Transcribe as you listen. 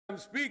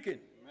speaking.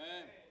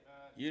 Amen.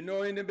 You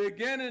know, in the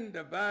beginning,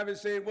 the Bible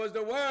said it was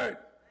the Word.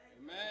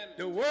 Amen.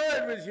 The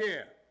Word was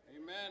here.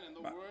 Amen. And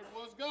the Word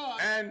was God.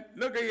 And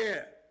look at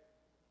here.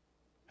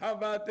 How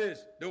about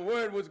this? The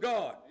Word was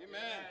God.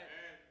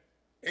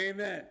 Amen.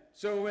 Amen.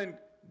 So when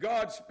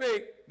God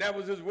spake, that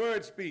was his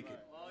word speaking.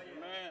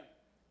 Amen.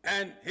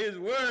 And his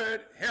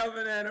word,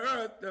 heaven and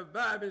earth, the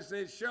Bible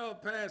says, shall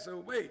pass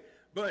away.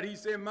 But he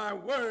said, my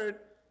word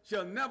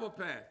shall never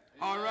pass.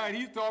 Amen. All right,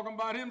 he's talking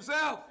about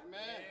himself. Amen.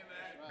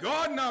 Amen.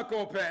 God not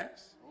going to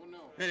pass. Oh, no.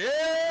 And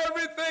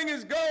everything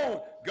is gone.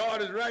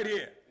 God is right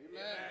here.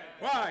 Amen.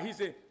 Why? He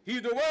said,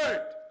 he's the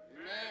word.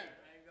 Amen.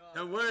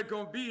 The word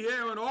going to be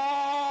here when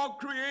all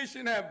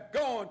creation have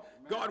gone.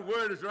 God's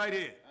word is right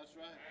here. That's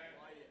right.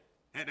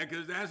 And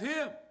because that's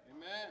him.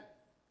 Amen.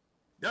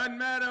 Doesn't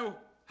matter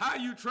how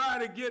you try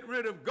to get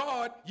rid of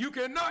God, you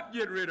cannot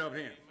get rid of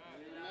him.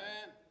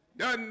 Amen.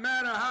 Doesn't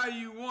matter how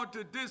you want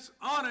to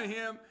dishonor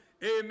him,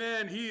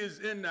 amen, he is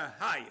in the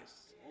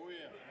highest. Oh,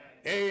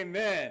 yeah.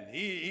 Amen.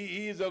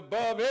 He's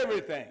above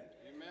everything.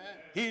 Amen.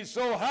 He's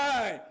so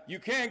high, you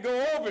can't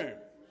go over him.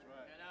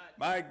 Right.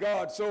 My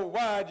God, so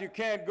wide you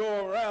can't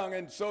go around,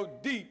 and so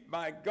deep,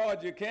 my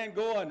God, you can't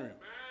go under him.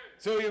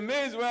 So you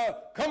may as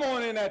well come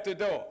on in at the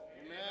door.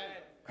 Amen.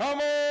 Come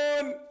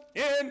on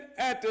in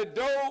at the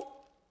door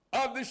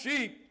of the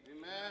sheep.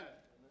 Amen.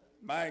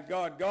 My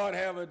God, God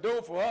have a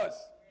door for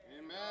us.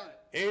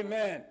 Amen.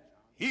 Amen.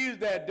 He's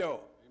that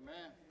door.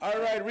 Amen.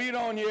 All right, read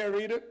on here,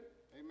 reader.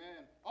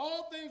 Amen.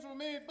 All things were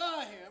made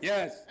by him.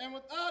 Yes. And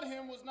without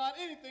him was not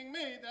anything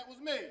made that was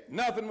made.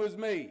 Nothing was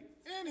made.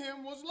 In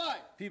him was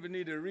life. People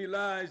need to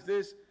realize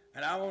this,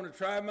 and I want to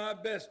try my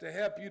best to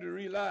help you to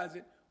realize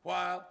it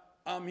while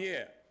I'm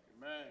here.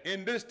 Amen.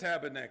 In this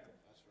tabernacle.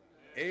 That's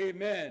right.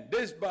 Amen.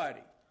 This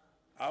body.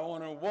 I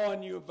want to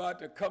warn you about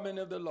the coming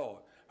of the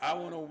Lord. I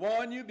want to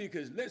warn you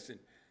because, listen,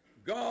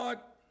 God,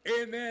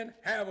 amen,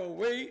 have a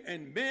way,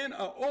 and men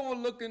are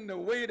overlooking the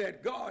way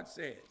that God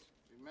says.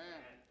 Amen.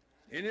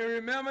 And you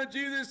remember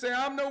Jesus said,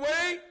 I'm the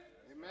way?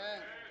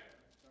 Amen.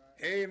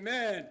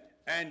 Amen.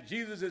 And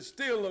Jesus is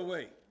still the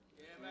way.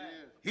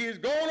 Amen. He is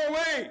going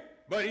away,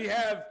 but he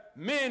have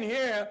men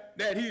here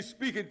that he's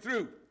speaking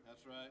through.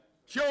 That's right.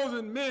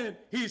 Chosen men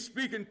he's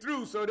speaking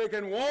through so they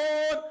can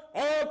warn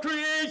all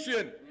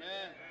creation.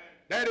 Amen.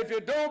 That if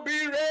you don't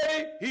be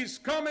ready, he's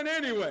coming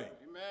anyway.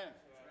 Amen.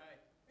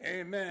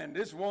 Amen.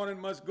 This warning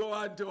must go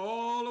out into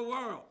all the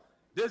world.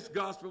 This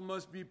gospel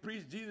must be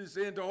preached, Jesus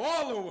said, into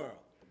all the world.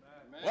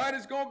 Amen. What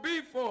it's going to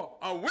be for?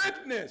 A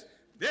witness.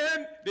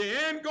 Then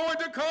the end going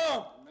to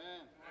come.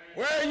 Amen.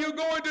 Where are you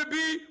going to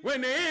be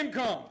when the end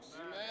comes?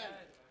 Amen.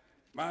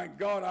 My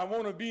God, I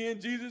want to be in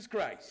Jesus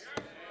Christ.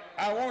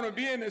 I want to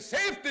be in the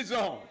safety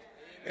zone.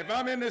 If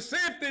I'm in the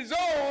safety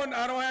zone,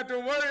 I don't have to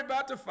worry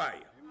about the fire.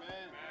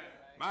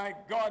 My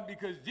God,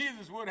 because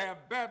Jesus would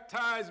have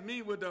baptized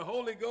me with the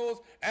Holy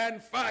Ghost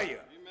and fire.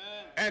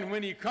 Amen. And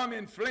when he come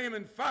in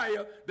flaming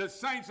fire, the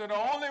saints are the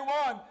only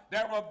one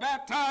that were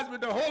baptized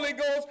with the Holy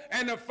Ghost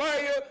and the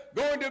fire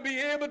going to be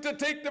able to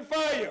take the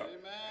fire.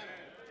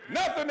 Amen.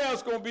 Nothing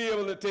else going to be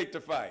able to take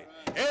the fire.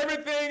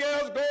 Everything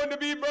else going to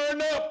be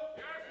burned up.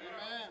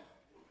 Amen.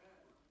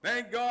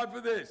 Thank God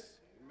for this.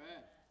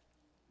 Amen.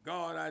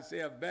 God, I say,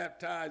 have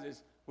baptized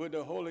us with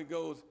the Holy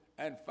Ghost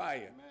and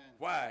fire. Amen.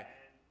 Why?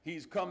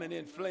 He's coming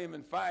in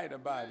flaming fire, the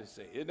Bible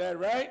says. Isn't that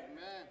right?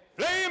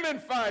 Amen. Flaming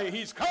fire.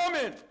 He's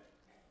coming.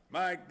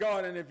 My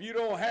God, and if you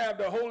don't have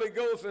the Holy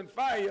Ghost and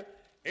fire,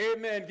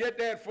 amen, get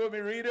that for me,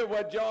 reader,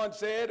 what John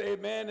said,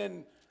 amen,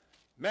 in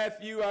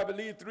Matthew, I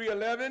believe, 3:11.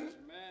 Amen.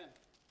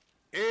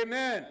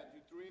 Amen.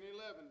 Matthew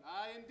 3:11.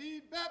 I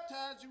indeed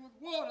baptize you with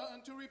water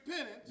unto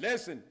repentance.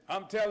 Listen,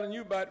 I'm telling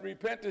you about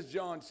repentance,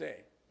 John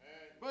said.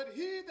 But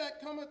he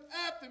that cometh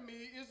after me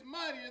is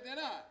mightier than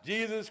I,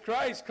 Jesus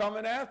Christ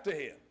coming after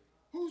him.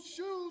 whose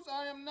shoes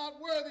I am not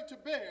worthy to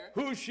bear.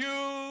 Whose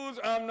shoes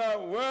I'm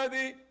not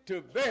worthy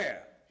to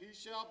bear. He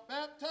shall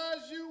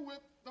baptize you with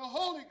the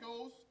Holy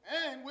Ghost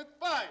and with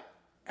fire.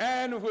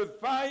 And with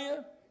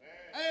fire.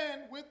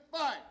 And with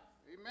fire.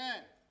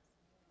 Amen.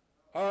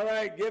 All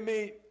right, give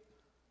me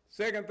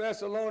 2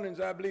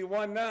 Thessalonians, I believe,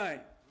 1:9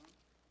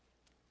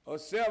 or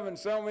 7,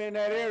 somewhere in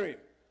that area.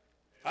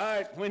 All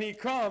right, when he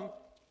come,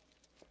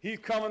 he's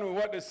coming with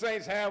what the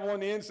saints have on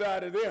the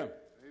inside of them.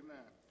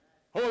 Amen.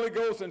 Holy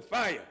Ghost and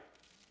fire.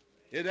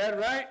 Is that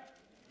right?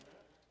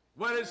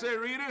 What did it say,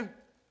 reader?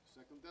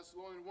 2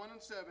 Thessalonians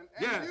 1:7.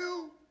 And Yes.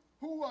 you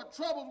who are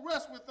troubled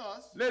rest with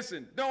us,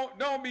 Listen,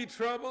 don't be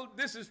troubled.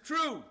 This is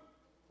true.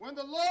 when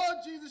the Lord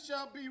Jesus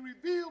shall be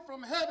revealed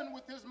from heaven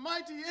with his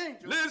mighty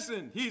angels,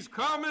 Listen, he's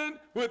coming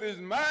with his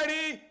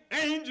mighty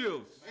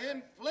angels.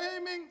 in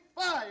flaming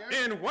fire.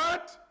 In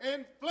what?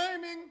 In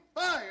flaming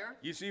fire.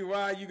 You see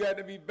why you got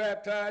to be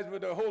baptized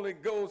with the Holy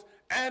Ghost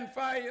and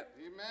fire?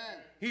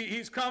 Amen.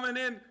 He's coming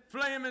in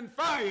flaming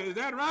fire. Is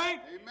that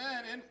right?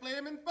 Amen. In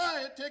flaming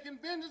fire, taking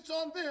vengeance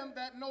on them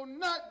that know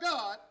not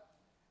God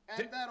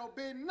and that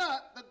obey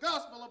not the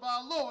gospel of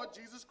our Lord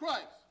Jesus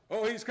Christ.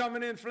 Oh, he's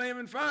coming in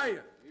flaming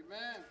fire.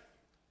 Amen.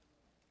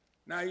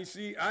 Now, you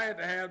see, I had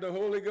to have the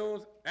Holy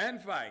Ghost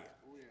and fire.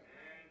 Oh, yeah.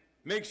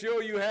 Make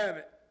sure you have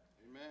it.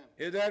 Amen.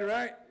 Is that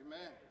right?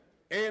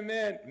 Amen.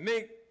 Amen.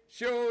 Make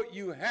sure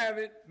you have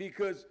it,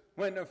 because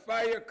when the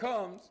fire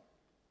comes,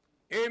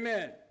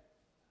 amen.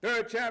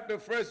 3rd chapter,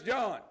 1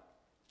 John.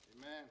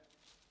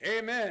 Amen.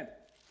 Amen.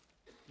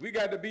 We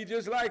got to be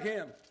just like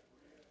him.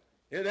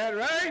 Is that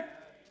right?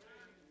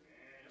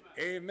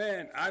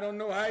 Amen. I don't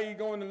know how he's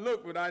going to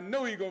look, but I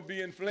know he's going to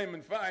be in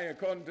flaming fire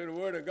according to the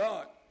word of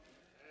God.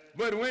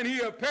 But when he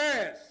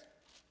appears,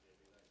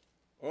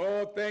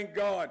 oh, thank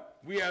God,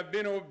 we have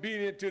been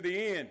obedient to the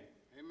end.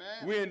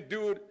 Amen. We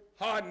endured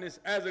hardness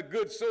as a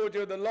good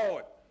soldier of the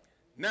Lord.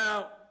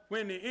 Now,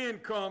 when the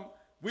end comes,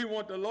 we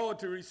want the Lord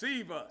to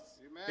receive us.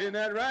 Amen. Isn't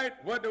that right?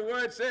 What the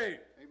word say?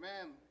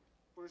 Amen.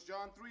 1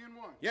 John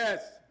 3:1.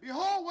 Yes.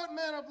 Behold, what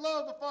manner of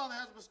love the Father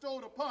has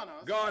bestowed upon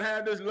us, God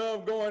had this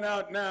love going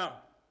out now.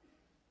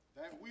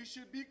 that we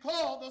should be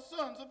called the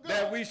sons of God.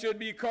 That we should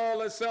be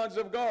called the sons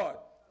of God.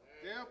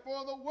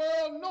 Therefore the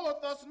world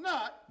knoweth us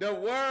not. The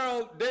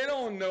world, they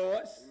don't know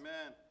us.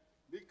 Amen.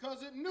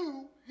 Because it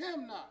knew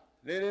him not.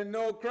 They didn't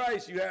know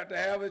Christ. You have to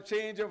have a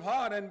change of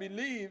heart and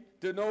believe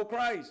to know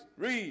Christ.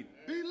 Read.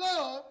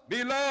 Beloved,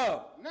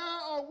 Beloved, now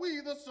are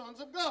we the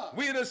sons of God.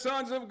 we the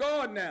sons of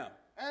God now.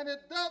 And it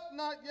doth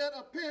not yet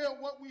appear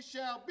what we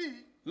shall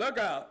be, Look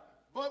out.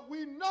 but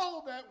we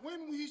know that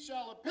when we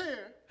shall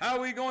appear, How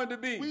are we going to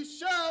be? we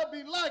shall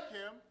be like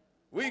him.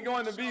 We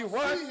going to be Shall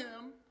what? see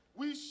him,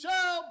 we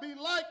shall be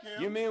like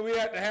him. You mean we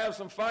have to have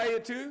some fire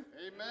too?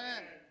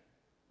 Amen.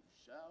 We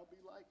shall be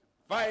like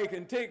him. Fire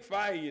can take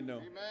fire, you know.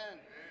 Amen.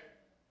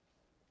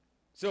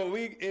 So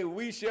if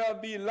we shall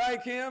be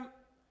like him,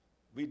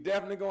 we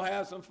definitely going to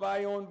have some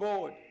fire on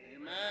board.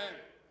 Amen.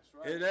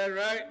 That's right. Is that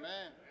right?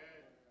 Amen.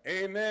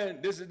 Amen.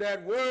 This is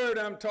that word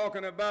I'm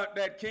talking about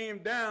that came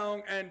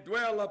down and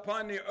dwelt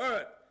upon the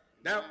earth.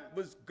 That Amen.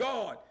 was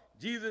God.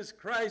 Jesus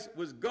Christ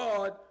was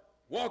God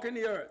walking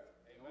the earth.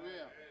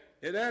 Hallelujah.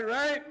 Is that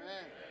right?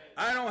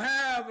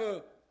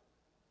 Amen.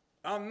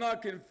 I'm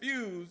not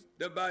confused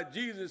about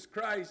Jesus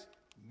Christ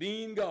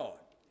being God.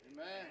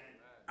 Amen.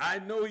 I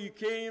know he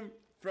came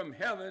from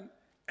heaven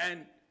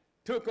and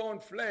took on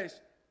flesh,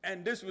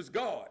 and this was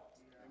God.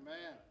 Amen.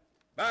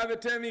 Bible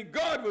tells me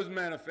God was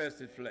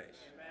manifested flesh.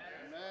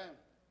 Amen.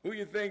 Who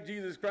you think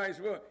Jesus Christ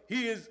was?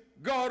 He is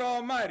God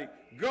Almighty.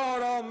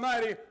 God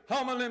Almighty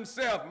humbled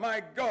himself.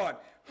 My God,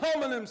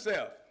 humbled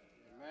himself.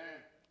 Amen.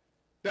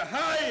 The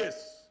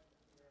highest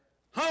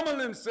humbled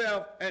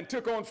himself and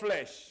took on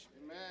flesh.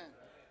 Amen.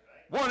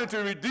 Wanted to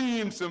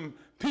redeem some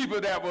people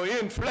that were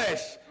in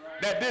flesh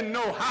that didn't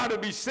know how to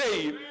be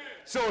saved.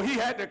 So he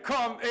had to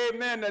come,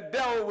 amen. The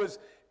devil was,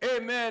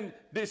 amen,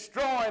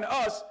 destroying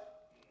us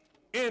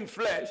in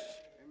flesh.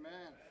 Amen.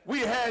 We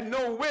had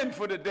no win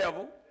for the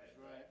devil. That's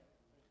right.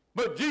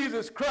 But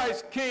Jesus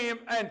Christ came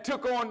and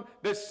took on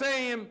the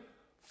same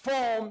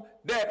form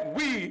that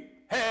we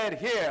had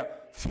here,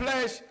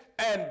 flesh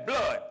and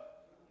blood.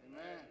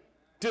 Amen.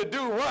 To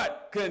do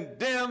what?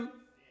 Condemn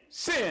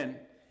sin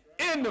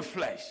in the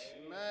flesh.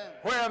 Amen.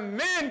 Where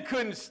men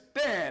couldn't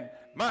stand.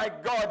 My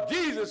God,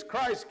 Jesus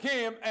Christ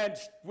came and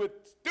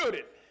withstood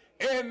it.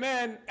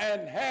 Amen.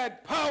 And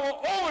had power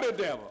over the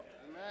devil.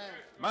 Amen.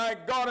 My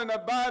God, in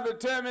the Bible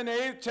tells me in the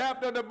 8th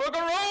chapter of the book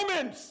of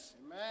Romans.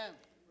 Amen.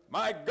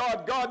 My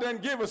God, God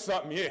didn't give us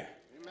something here.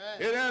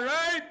 Amen. Is that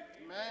right?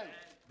 Amen.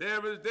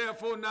 There is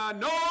therefore now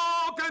no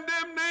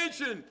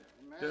condemnation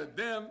to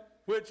them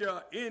which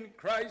are in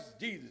Christ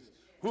Jesus,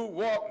 who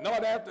walk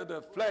not after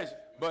the flesh,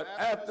 but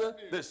after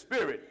the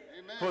Spirit.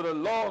 Amen. For the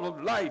law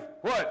of life,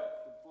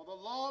 what? For the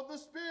law of the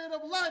Spirit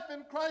of life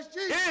in Christ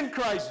Jesus In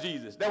Christ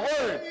Jesus. The has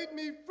word made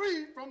me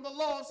free from the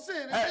law of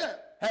sin and death.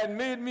 had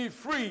made me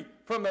free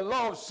from the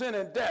law of sin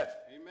and death.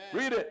 Amen.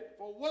 Read it.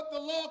 For what the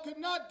law could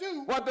not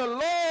do, What the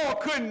law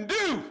couldn't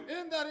do.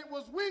 in that it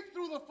was weak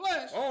through the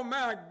flesh, Oh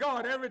my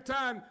God, every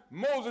time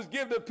Moses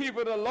give the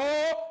people the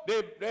law,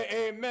 they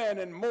amen,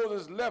 and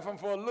Moses left them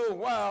for a little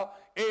while,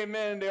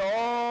 amen, they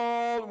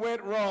all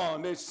went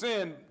wrong. They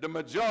sinned, the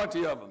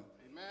majority of them.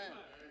 amen,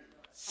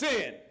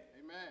 Sinned,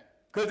 amen,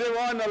 because they were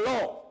under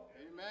law.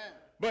 amen.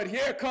 But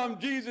here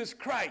comes Jesus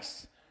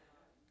Christ.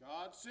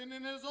 God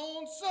sending his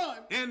own Son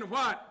In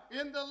what?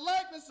 in the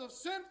likeness of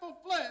sinful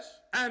flesh,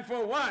 And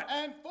for what?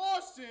 and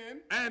for sin,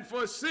 And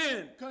for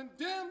sin.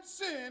 condemned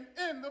sin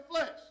in the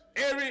flesh.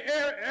 Every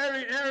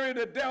area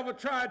the devil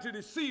tried to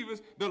deceive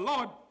us, the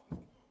Lord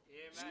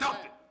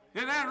stopped it.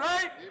 Isn't that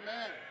right?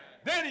 Amen.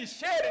 Then he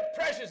shedded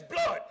precious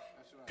blood,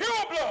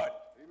 pure blood.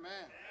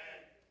 Amen.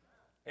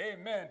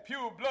 Amen.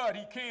 Pure blood.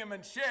 He came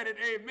and shed it.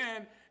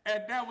 Amen.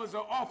 And that was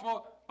an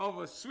offer of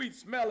a sweet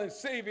smelling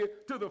Savior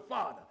to the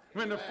Father.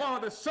 When the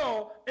Father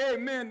saw,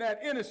 amen, that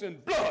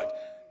innocent blood,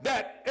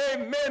 that,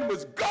 amen,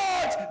 was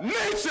God's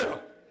nature.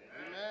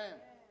 Amen.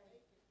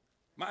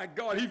 My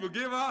God, he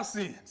forgive our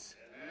sins.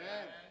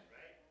 Amen.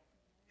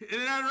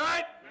 Isn't that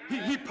right?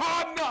 He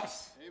pardoned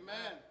us.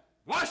 Amen.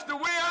 Washed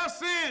away our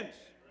sins.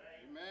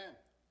 Amen.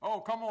 Oh,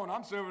 come on.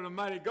 I'm serving a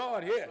mighty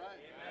God here.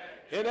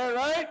 Right. Isn't that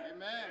right?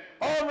 Amen.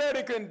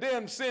 Already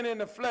condemned sin in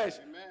the flesh.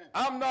 Amen.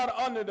 I'm not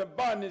under the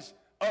bondage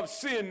of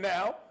sin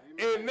now.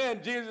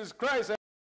 Amen. Jesus Christ